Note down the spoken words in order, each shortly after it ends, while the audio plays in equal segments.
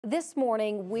This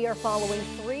morning, we are following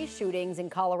 3 shootings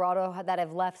in Colorado that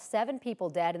have left 7 people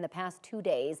dead in the past 2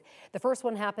 days. The first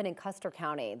one happened in Custer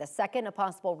County, the second a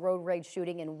possible road rage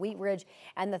shooting in Wheat Ridge,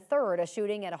 and the third a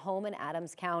shooting at a home in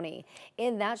Adams County.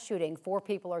 In that shooting, 4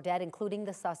 people are dead, including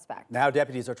the suspect. Now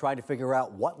deputies are trying to figure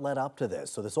out what led up to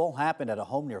this. So this all happened at a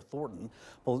home near Thornton.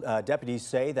 Deputies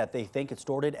say that they think it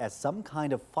started as some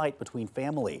kind of fight between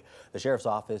family. The sheriff's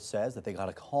office says that they got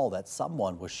a call that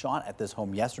someone was shot at this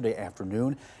home yesterday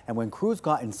afternoon. And when crews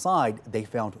got inside, they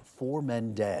found 4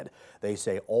 men dead. They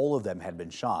say all of them had been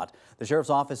shot. The sheriff's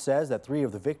office says that 3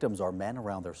 of the victims are men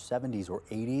around their 70s or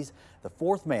 80s. The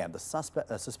 4th man, the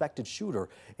suspected shooter,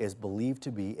 is believed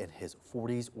to be in his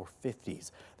 40s or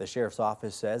 50s. The sheriff's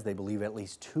office says they believe at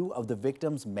least 2 of the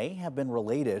victims may have been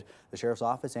related. The sheriff's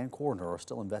office and coroner are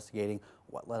still investigating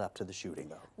what led up to the shooting,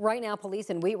 though. Right now, police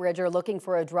in Wheat Ridge are looking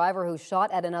for a driver who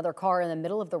shot at another car in the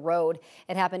middle of the road.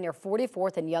 It happened near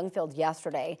 44th and Youngfield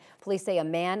yesterday. Police say a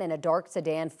man in a dark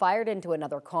sedan fired into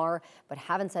another car, but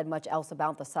haven't said much else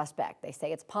about the suspect. They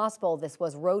say it's possible this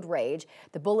was road rage.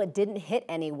 The bullet didn't hit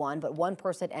anyone, but one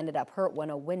person ended up hurt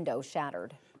when a window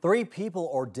shattered. 3 people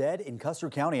are dead in Custer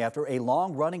County after a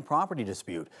long-running property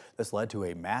dispute. This led to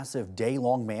a massive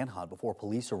day-long manhunt before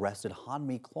police arrested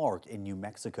Hanmi Clark in New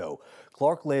Mexico.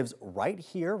 Clark lives right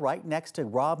here, right next to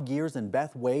Rob Gears and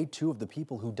Beth Wade, 2 of the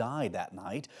people who died that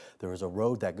night. There is a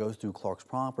road that goes through Clark's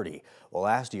property. Well,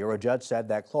 last year, a judge said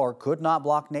that Clark could not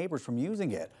block neighbors from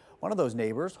using it. One of those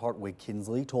neighbors, Hartwig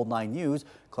Kinsley, told 9 News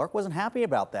Clark wasn't happy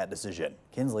about that decision.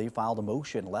 Kinsley filed a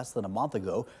motion less than a month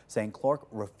ago saying Clark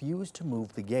refused to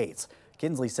move the gates.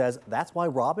 Kinsley says that's why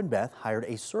Rob and Beth hired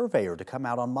a surveyor to come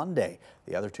out on Monday.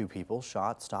 The other 2 people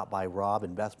stopped by Rob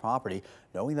and Beth's property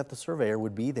knowing that the surveyor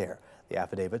would be there. The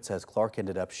affidavit says Clark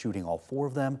ended up shooting all 4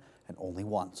 of them and only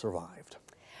 1 survived.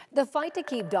 The fight to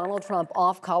keep Donald Trump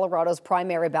off Colorado's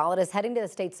primary ballot is heading to the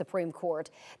state Supreme Court.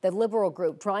 The liberal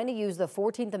group trying to use the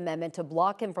 14th Amendment to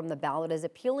block him from the ballot is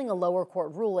appealing a lower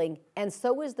court ruling, and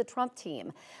so is the Trump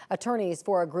team. Attorneys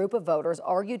for a group of voters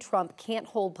argue Trump can't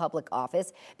hold public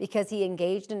office because he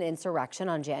engaged in insurrection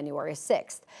on January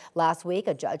 6th. Last week,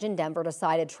 a judge in Denver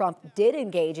decided Trump did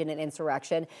engage in an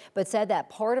insurrection, but said that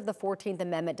part of the 14th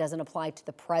Amendment doesn't apply to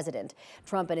the president.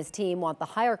 Trump and his team want the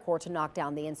higher court to knock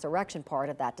down the insurrection part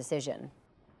of that decision.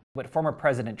 What former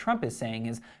President Trump is saying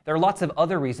is there are lots of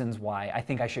other reasons why I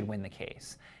think I should win the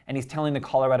case. And he's telling the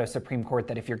Colorado Supreme Court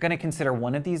that if you're going to consider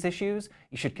one of these issues,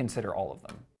 you should consider all of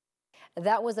them.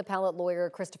 That was appellate lawyer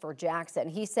Christopher Jackson.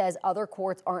 He says other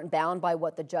courts aren't bound by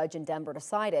what the judge in Denver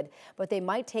decided, but they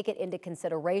might take it into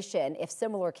consideration if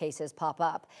similar cases pop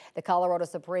up. The Colorado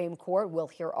Supreme Court will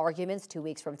hear arguments 2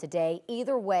 weeks from today.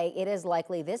 Either way, it is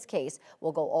likely this case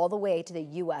will go all the way to the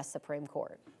U.S. Supreme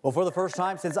Court. Well, for the first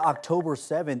time since October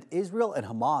 7th, Israel and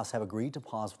Hamas have agreed to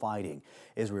pause fighting.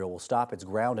 Israel will stop its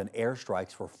ground and air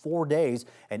strikes for 4 days,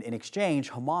 and in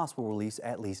exchange, Hamas will release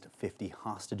at least 50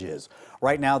 hostages.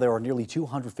 Right now, there are nearly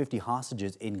 250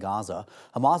 hostages in Gaza.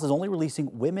 Hamas is only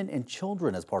releasing women and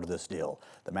children as part of this deal.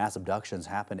 The mass abductions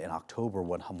happened in October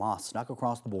when Hamas snuck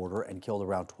across the border and killed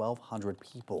around 1,200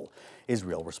 people.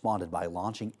 Israel responded by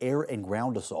launching air and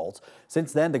ground assaults.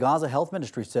 Since then, the Gaza Health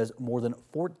Ministry says more than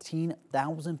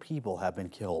 14,000 people have been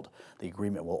killed. The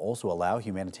agreement will also allow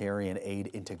humanitarian aid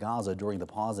into Gaza during the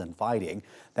pause in fighting.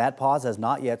 That pause has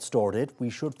not yet started. We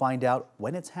should find out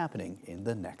when it's happening in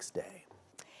the next day.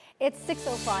 It's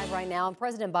 6:05 right now, and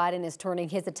President Biden is turning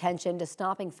his attention to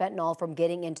stopping fentanyl from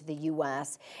getting into the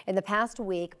U.S. In the past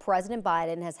week, President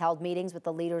Biden has held meetings with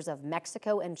the leaders of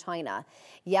Mexico and China.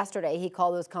 Yesterday, he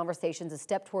called those conversations a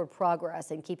step toward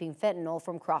progress in keeping fentanyl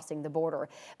from crossing the border.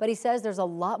 But he says there's a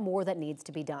lot more that needs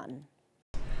to be done.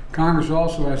 Congress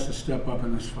also has to step up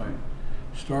in this fight.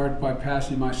 Start by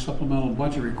passing my supplemental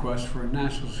budget request for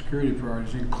national security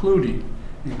priorities,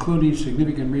 including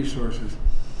significant resources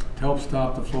to help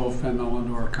stop the flow of fentanyl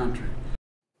into our country.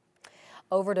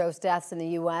 Overdose deaths in the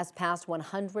U.S. passed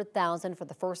 100,000 for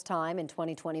the first time in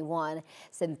 2021.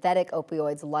 Synthetic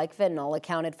opioids like fentanyl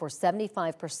accounted for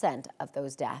 75% of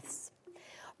those deaths.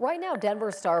 Right now,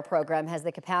 Denver's STAR program has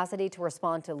the capacity to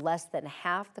respond to less than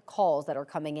half the calls that are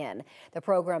coming in. The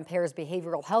program pairs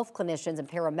behavioral health clinicians and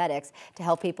paramedics to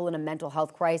help people in a mental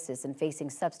health crisis and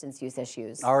facing substance use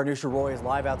issues. Our Anusha Roy is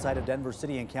live outside of Denver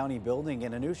City and County building.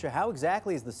 And Anusha, how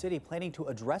exactly is the city planning to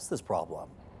address this problem?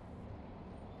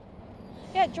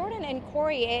 Yeah, Jordan and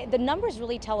Corey, the numbers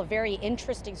really tell a very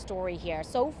interesting story here.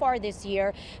 So far this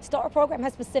year, STAR program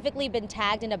has specifically been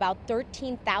tagged in about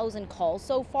 13,000 calls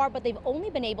so far, but they've only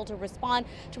been able to respond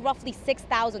to roughly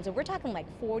 6,000. So we're talking like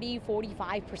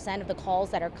 45% of the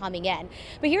calls that are coming in.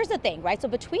 But here's the thing, right? So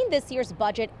between this year's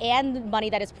budget and the money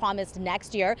that is promised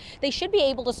next year, they should be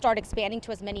able to start expanding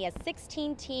to as many as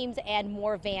 16 teams and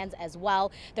more vans as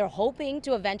well. They're hoping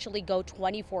to eventually go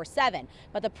 24/7.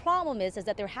 But the problem is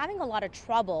that they're having a lot of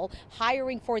trouble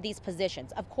hiring for these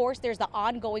positions. Of course, there's the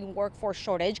ongoing workforce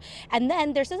shortage, and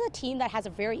then there's a team that has a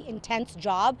very intense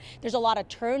job. There's a lot of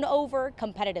turnover,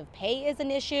 competitive pay is an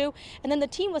issue, and then the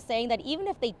team was saying that even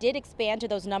if they did expand to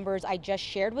those numbers I just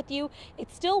shared with you,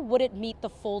 it still wouldn't meet the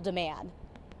full demand.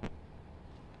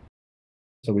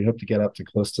 So we hope to get up to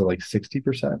close to like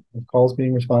 60% of calls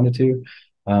being responded to,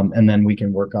 and then we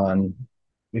can work on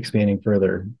expanding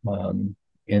further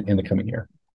in the coming year.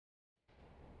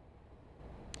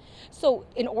 So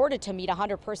in order to meet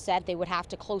 100%, they would have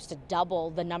to close to double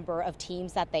the number of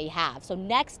teams that they have. So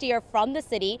next year from the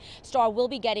city, STAR will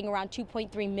be getting around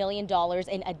 $2.3 million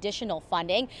in additional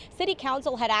funding. City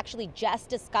Council had actually just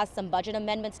discussed some budget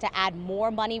amendments to add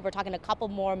more money. We're talking a couple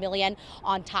more million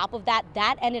on top of that.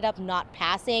 That ended up not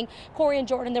passing. Corey and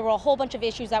Jordan, there were a whole bunch of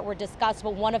issues that were discussed,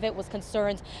 but one of it was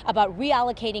concerns about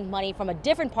reallocating money from a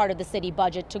different part of the city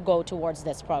budget to go towards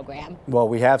this program. Well,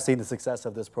 we have seen the success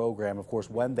of this program, of course,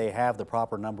 when they have the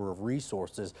proper number of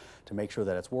resources to make sure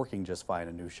that it's working just fine,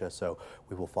 Anusha. So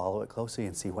we will follow it closely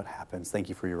and see what happens. Thank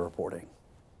you for your reporting.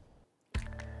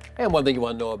 And one thing you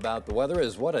want to know about the weather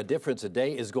is what a difference a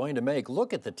day is going to make.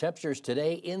 Look at the temperatures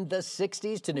today in the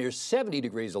 60s to near 70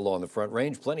 degrees along the Front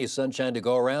Range. Plenty of sunshine to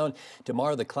go around.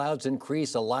 Tomorrow the clouds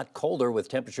increase a lot colder with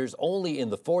temperatures only in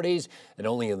the 40s and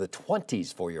only in the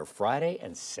 20s for your Friday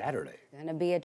and Saturday. Going to be a